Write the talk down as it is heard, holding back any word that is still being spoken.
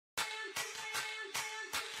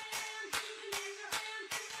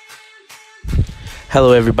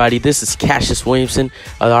Hello, everybody. This is Cassius Williamson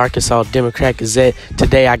of the Arkansas Democrat-Gazette.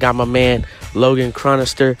 Today, I got my man Logan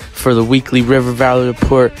Chronister for the weekly River Valley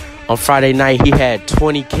Report. On Friday night, he had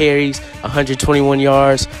 20 carries, 121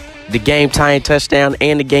 yards, the game-tying touchdown,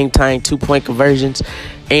 and the game-tying two-point conversions.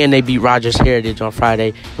 And they beat Rogers Heritage on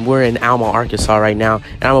Friday. And we're in Alma, Arkansas right now.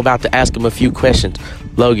 And I'm about to ask him a few questions.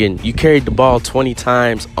 Logan, you carried the ball 20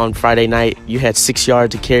 times on Friday night. You had 6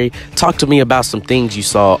 yards to carry. Talk to me about some things you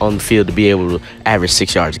saw on the field to be able to average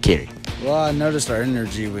 6 yards to carry. Well, I noticed our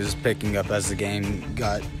energy was picking up as the game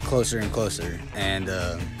got closer and closer. And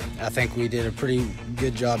I think we did a pretty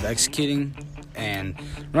good job executing. And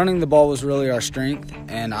running the ball was really our strength.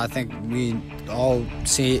 And I think we all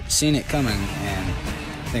seen it coming. And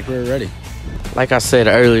I think we were ready. Like I said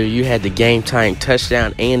earlier, you had the game-tying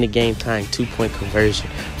touchdown and the game-tying two-point conversion.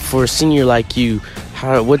 For a senior like you,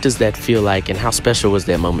 what does that feel like, and how special was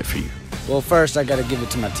that moment for you? Well, first, I got to give it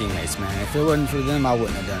to my teammates, man. If it wasn't for them, I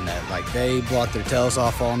wouldn't have done that. Like, they blocked their tails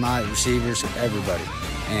off all night, receivers, everybody.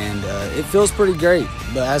 And it feels pretty great.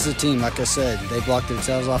 But as a team, like I said, they blocked their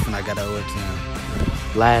tails off, and I got to owe it to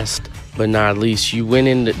them. Last but not least, you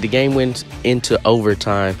the game went into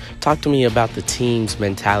overtime. Talk to me about the team's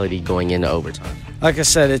mentality going into overtime. Like I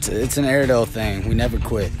said, it's an Airedale thing. We never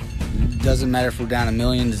quit. It doesn't matter if we're down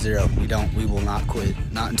 1,000,000 to 0. We will not quit.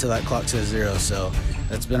 Not until that clock says 0. So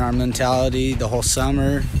that's been our mentality the whole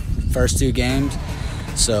summer, first 2 games.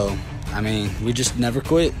 So I mean, we just never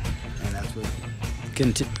quit, and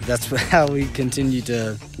that's how we continue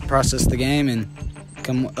to process the game and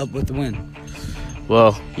come up with the win.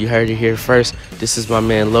 Well, you heard it here first. This is my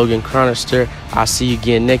man Logan Chronister. I'll see you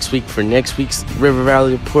again next week for next week's River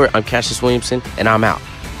Valley Report. I'm Cassius Williamson, and I'm out.